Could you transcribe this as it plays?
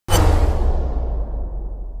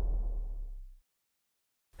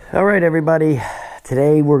All right, everybody.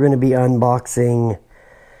 Today we're going to be unboxing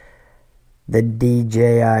the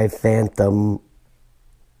DJI Phantom,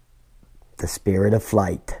 the Spirit of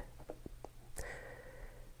Flight,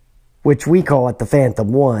 which we call it the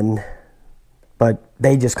Phantom 1, but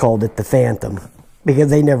they just called it the Phantom because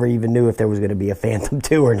they never even knew if there was going to be a Phantom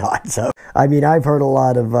 2 or not. So, I mean, I've heard a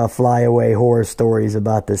lot of flyaway horror stories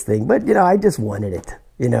about this thing, but, you know, I just wanted it.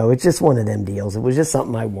 You know, it's just one of them deals. It was just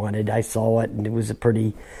something I wanted. I saw it, and it was a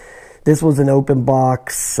pretty... This was an open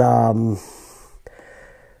box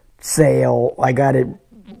sale. I got it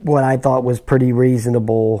what I thought was pretty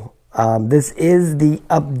reasonable. This is the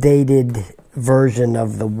updated version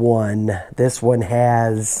of the one. This one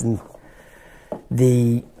has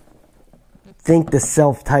the... I think the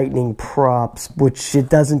self-tightening props, which it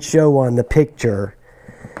doesn't show on the picture.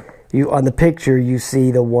 On the picture, you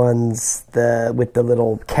see the ones with the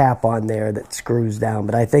little cap on there that screws down.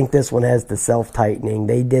 But I think this one has the self-tightening.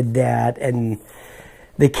 They did that, and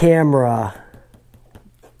the camera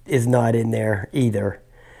is not in there either.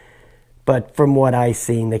 But from what I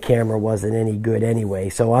seen, the camera wasn't any good anyway.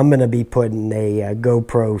 So I'm going to be putting a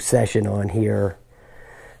GoPro Session on here.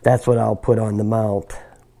 That's what I'll put on the mount,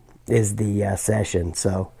 is the Session.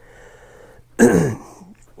 So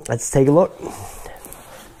let's take a look.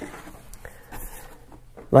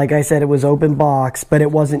 Like I said, it was open box, but it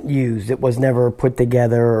wasn't used. It was never put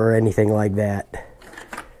together or anything like that.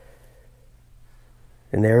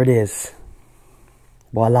 And there it is.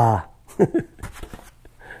 Voila.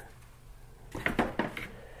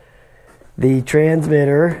 The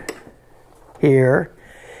transmitter here,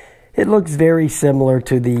 it looks very similar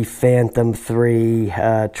to the Phantom 3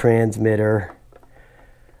 transmitter.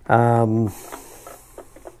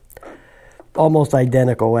 Almost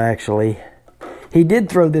identical, actually. He did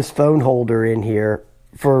throw this phone holder in here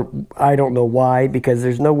for, I don't know why, because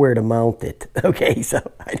there's nowhere to mount it. Okay,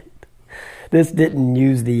 so this didn't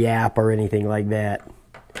use the app or anything like that.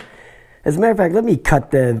 As a matter of fact, let me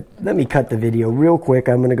cut the video real quick.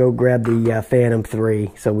 I'm going to go grab the Phantom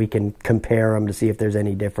 3 so we can compare them to see if there's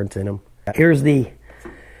any difference in them. Here's the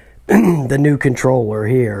the new controller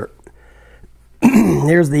here.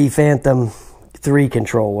 Here's the Phantom 3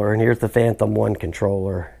 controller, and here's the Phantom 1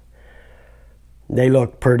 controller. They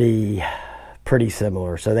look pretty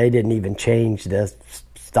similar, so they didn't even change the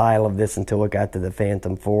style of this until it got to the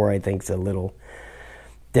Phantom 4. I think it's a little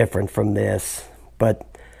different from this,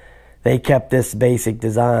 but they kept this basic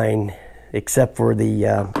design except for the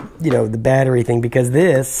you know, the battery thing, because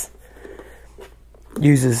this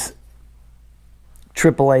uses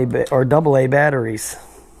AAA or AA batteries,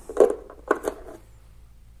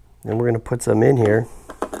 and we're going to put some in here,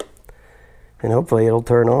 and hopefully it'll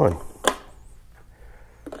turn on.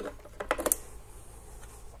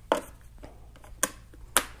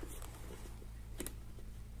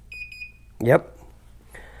 Yep.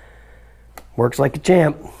 Works like a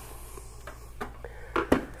champ.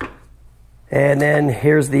 And then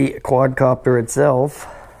here's the quadcopter itself.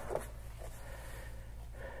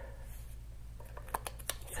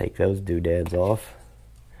 Take those doodads off.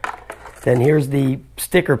 Then here's the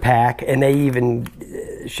sticker pack, and they even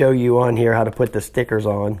show you on here how to put the stickers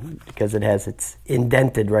on, because it's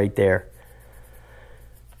indented right there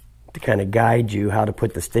to kind of guide you how to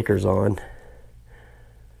put the stickers on.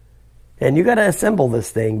 And you got to assemble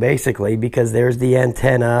this thing, basically, because there's the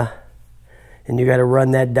antenna, and you got to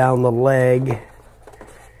run that down the leg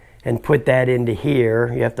and put that into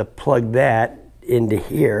here. You have to plug that into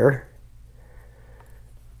here.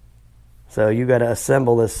 So you got to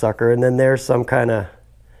assemble this sucker, and then there's some kind of,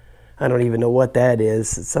 I don't even know what that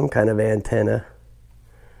is. It's some kind of antenna.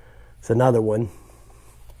 It's another one.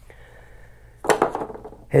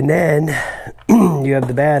 And then you have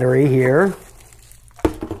the battery here.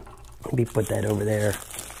 Let me put that over there.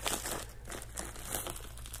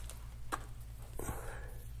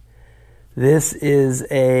 This is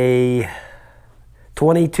a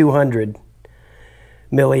 2200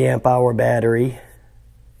 milliamp hour battery. It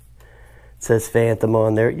says Phantom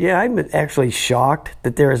on there. Yeah, I'm actually shocked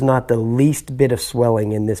that there is not the least bit of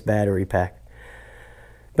swelling in this battery pack.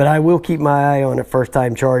 But I will keep my eye on it first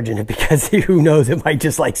time charging it, because who knows, it might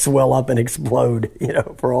just like swell up and explode, you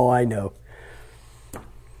know, for all I know.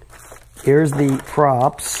 Here's the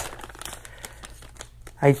props.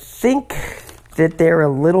 I think that they're a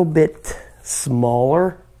little bit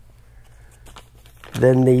smaller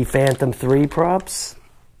than the Phantom 3 props.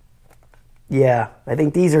 Yeah, I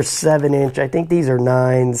think these are 7-inch. I think these are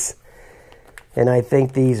 9s. And I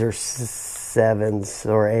think these are 7s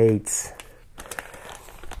or 8s.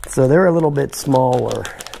 So they're a little bit smaller.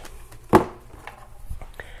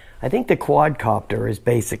 I think the quadcopter is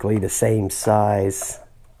basically the same size.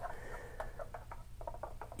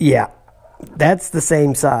 Yeah, that's the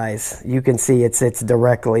same size. You can see it sits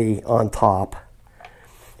directly on top.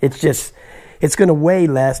 It's just, it's going to weigh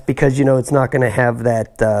less because, you know, it's not going to have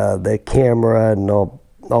that, the camera and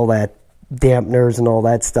all that dampeners and all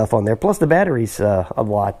that stuff on there. Plus the battery's a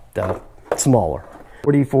lot smaller.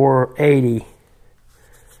 4480.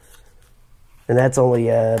 And that's only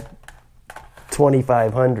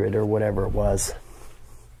 2500 or whatever it was.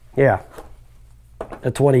 Yeah, a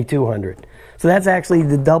 2200. So that's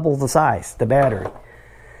actually double the size. The battery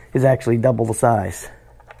is actually double the size.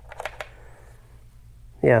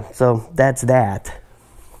 Yeah, so that's that.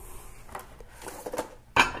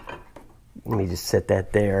 Let me just set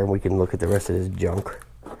that there and we can look at the rest of this junk.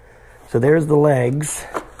 So there's the legs.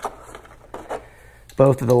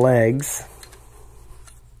 Both of the legs.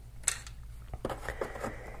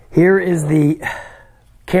 Here is the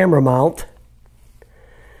camera mount,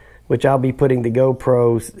 which I'll be putting the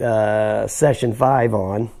GoPro Session 5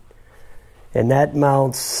 on. And that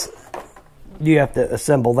mounts, you have to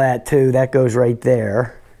assemble that too. That goes right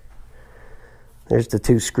there. There's the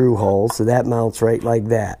two screw holes, so that mounts right like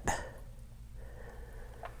that.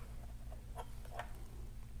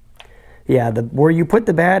 Yeah, where you put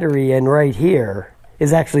the battery in right here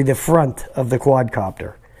is actually the front of the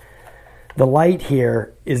quadcopter. The light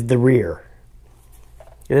here is the rear.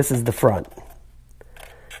 This is the front.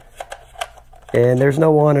 And there's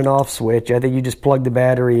no on and off switch. I think you just plug the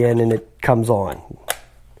battery in and it comes on.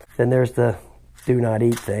 Then there's the do not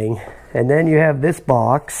eat thing. And then you have this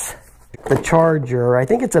box, the charger. I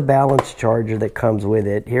think it's a balanced charger that comes with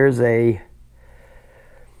it. Here's a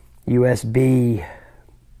USB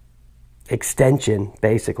extension,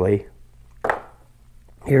 basically.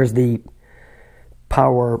 Here's the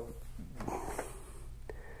power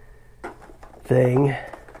thing.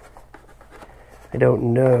 I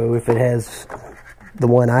don't know if it has the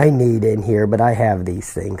one I need in here, but I have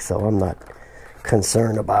these things, so I'm not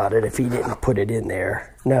concerned about it if he didn't put it in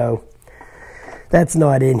there. No, that's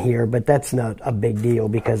not in here, but that's not a big deal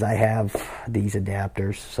because I have these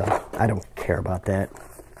adapters, so I don't care about that.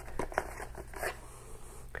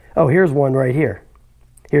 Oh, here's one right here.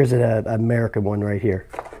 Here's an American one right here.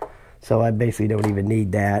 So I basically don't even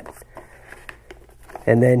need that.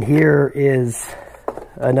 And then here is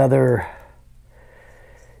another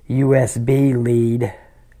USB lead.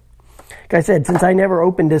 Like I said, since I never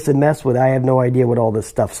opened this and messed with it, I have no idea what all this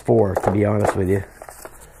stuff's for, to be honest with you.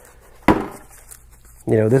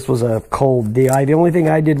 You know, this was a cold deal. The only thing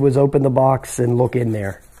I did was open the box and look in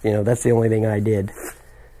there. You know, that's the only thing I did.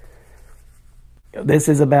 This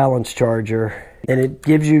is a balance charger, and it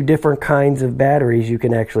gives you different kinds of batteries you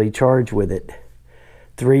can actually charge with it.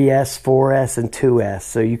 3S, 4S, and 2S.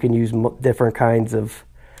 So you can use different kinds of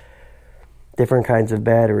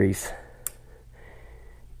batteries.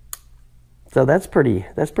 So that's pretty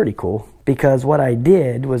cool. Because what I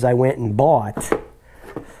did was I went and bought,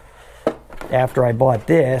 after I bought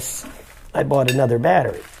this, I bought another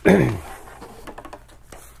battery.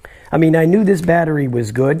 I mean, I knew this battery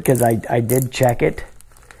was good because I did check it.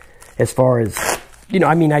 As far as, you know,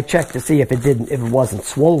 I mean, I checked to see if it wasn't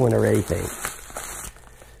swollen or anything.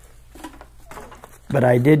 But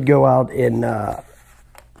I did go out and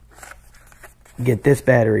get this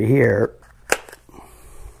battery here.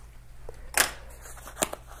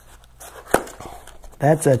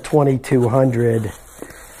 That's a 2200,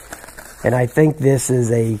 and I think this is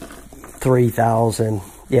a 3000.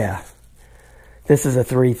 Yeah, this is a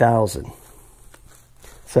 3000.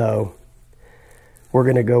 So we're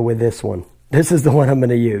gonna go with this one. This is the one I'm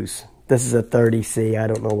gonna use. This is a 30C. I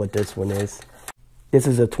don't know what this one is. This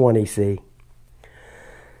is a 20C.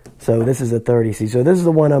 So this is a 30C. So this is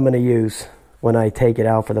the one I'm going to use when I take it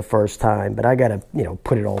out for the first time. But I got to, you know,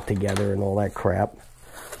 put it all together and all that crap.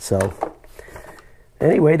 So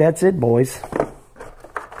anyway, that's it, boys.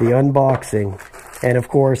 The unboxing. And of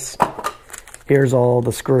course, here's all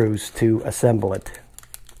the screws to assemble it.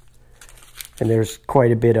 And there's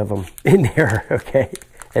quite a bit of them in there, okay?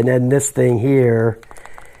 And then this thing here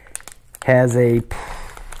has a,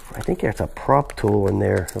 I think there's a prop tool in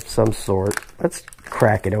there of some sort. Let's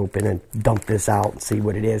crack it open and dump this out and see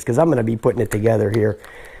what it is, because I'm going to be putting it together here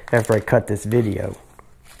after I cut this video.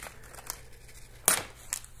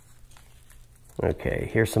 Okay,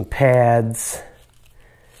 here's some pads.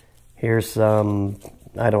 Here's some,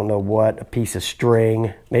 I don't know what, a piece of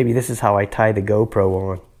string. Maybe this is how I tie the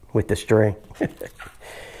GoPro on, with the string.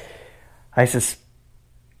 I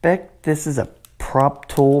suspect this is a prop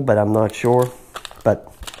tool, but I'm not sure.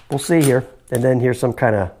 But we'll see here. And then here's some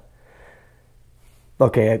kind of,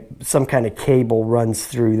 okay, some kind of cable runs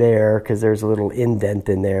through there because there's a little indent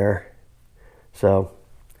in there. So,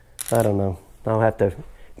 I don't know. I'll have to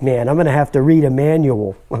man, I'm going to have to read a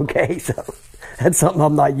manual, okay? So that's something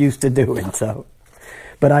I'm not used to doing, so.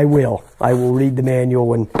 But I will. I will read the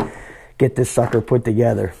manual and get this sucker put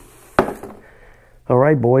together. All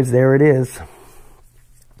right, boys, there it is.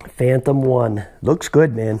 Phantom 1. Looks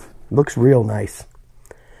good, man. Looks real nice.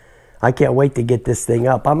 I can't wait to get this thing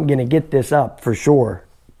up. I'm going to get this up for sure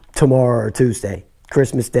tomorrow or Tuesday.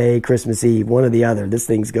 Christmas Day, Christmas Eve, one or the other. This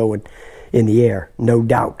thing's going in the air, no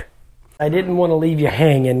doubt. I didn't want to leave you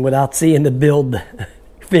hanging without seeing the build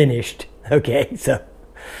finished. Okay, so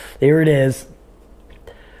here it is.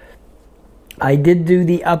 I did do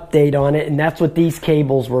the update on it, and that's what these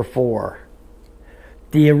cables were for.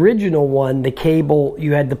 The original one, the cable,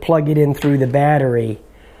 you had to plug it in through the battery.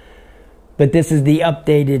 But this is the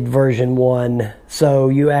updated version 1. So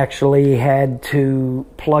you actually had to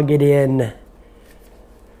plug it in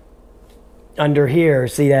under here.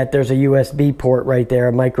 See that? There's a USB port right there,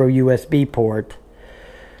 a micro USB port.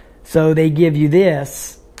 So they give you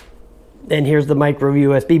this. And here's the micro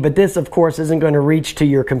USB. But this, of course, isn't going to reach to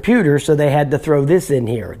your computer. So they had to throw this in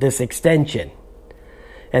here, this extension.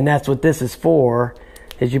 And that's what this is for.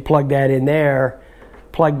 Is you plug that in there,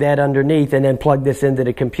 plug that underneath, and then plug this into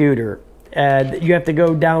the computer. You have to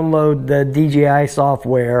go download the DJI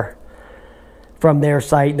software from their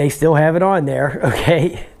site. They still have it on there,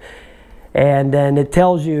 okay? And then it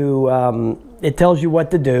tells you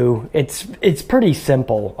what to do. It's pretty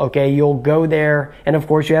simple, okay? You'll go there, and of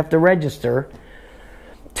course you have to register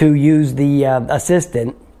to use the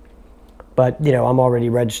Assistant. But, you know, I'm already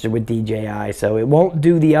registered with DJI, so it won't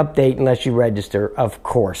do the update unless you register, of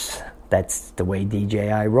course. That's the way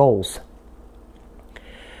DJI rolls.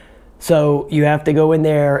 So you have to go in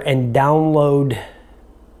there and download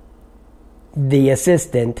the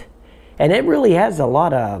Assistant, and it really has a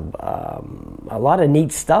lot of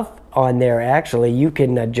neat stuff on there. Actually, you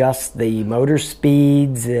can adjust the motor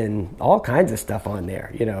speeds and all kinds of stuff on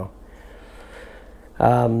there. You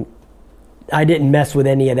know. I didn't mess with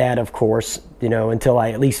any of that, of course, you know, until I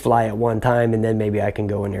at least fly it one time, and then maybe I can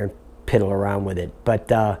go in there and piddle around with it. But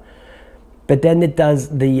then it does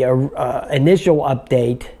the initial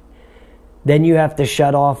update. Then you have to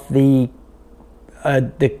shut off the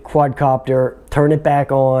quadcopter, turn it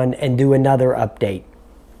back on, and do another update.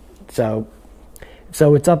 So it's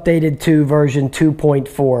updated to version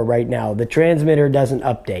 2.4 right now. The transmitter doesn't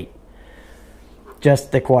update,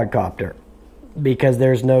 just the quadcopter, because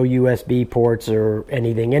there's no USB ports or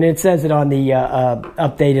anything. And it says it on the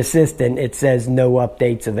Update Assistant. It says no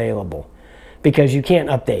updates available, because you can't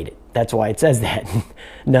update it. That's why it says that.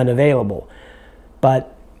 None available.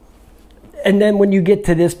 And then when you get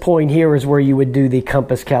to this point here is where you would do the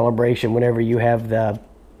compass calibration whenever you have the,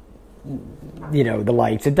 you know, the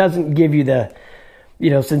lights. It doesn't give you the, you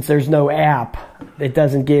know, since there's no app, it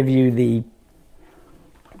doesn't give you the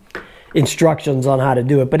instructions on how to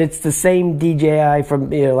do it, but it's the same DJI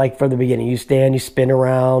from, you know, like from the beginning. You stand, you spin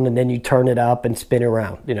around, and then you turn it up and spin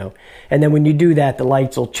around, you know. And then when you do that, the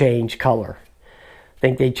lights will change color. I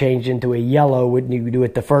think they changed into a yellow when you do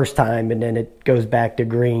it the first time, and then it goes back to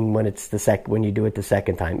green when it's when you do it the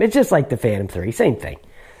second time. It's just like the Phantom 3, same thing.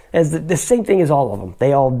 As the same thing as all of them.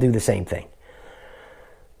 They all do the same thing.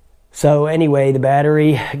 So anyway, the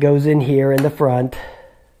battery goes in here in the front.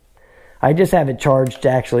 I just have it charged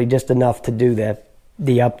actually just enough to do the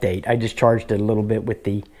update. I just charged it a little bit with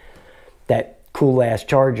that cool ass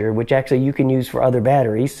charger, which actually you can use for other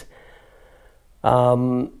batteries,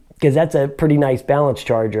 because that's a pretty nice balance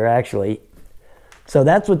charger actually. So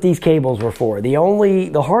that's what these cables were for. The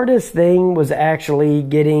hardest thing was actually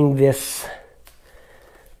getting this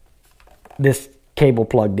cable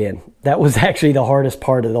plugged in. That was actually the hardest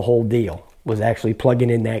part of the whole deal, was actually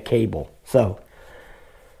plugging in that cable. So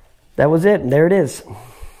that was it, and there it is.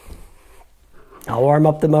 I'll arm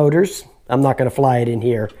up the motors. I'm not going to fly it in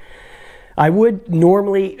here. I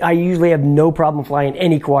usually have no problem flying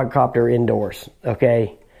any quadcopter indoors,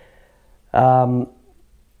 okay? But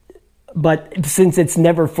since it's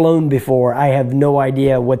never flown before, I have no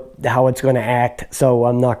idea how it's going to act, so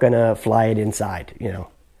I'm not going to fly it inside, you know.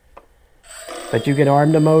 But you can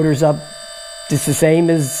arm the motors up just the same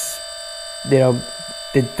as, you know,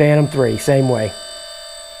 the Phantom 3, same way.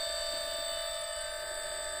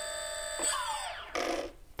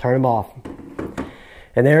 Turn them off.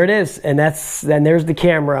 And there it is. And then there's the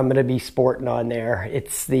camera I'm going to be sporting on there.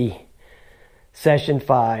 It's the Session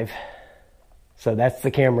 5. So that's the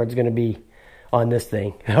camera it's going to be on this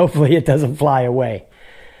thing. Hopefully it doesn't fly away.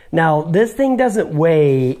 Now, this thing doesn't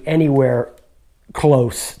weigh anywhere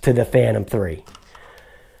close to the Phantom 3.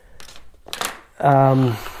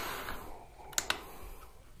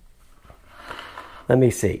 Let Let me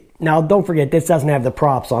see. Now, don't forget, this doesn't have the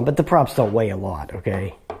props on, but the props don't weigh a lot,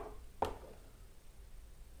 okay?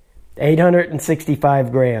 865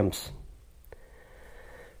 grams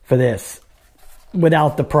for this,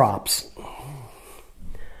 without the props.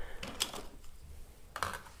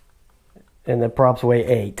 And the props weigh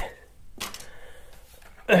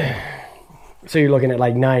 8. So you're looking at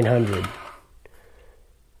like 900.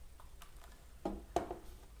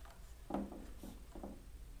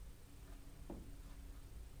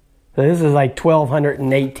 So this is like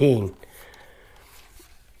 1,218.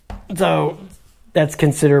 So that's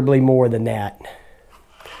considerably more than that.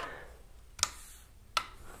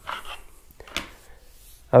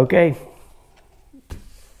 Okay.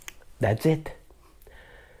 That's it.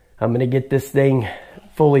 I'm going to get this thing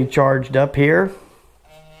fully charged up here.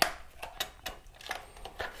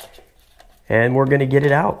 And we're going to get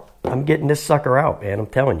it out. I'm getting this sucker out, man. I'm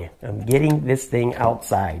telling you. I'm getting this thing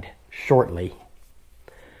outside shortly.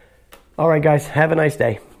 All right, guys. Have a nice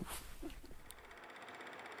day.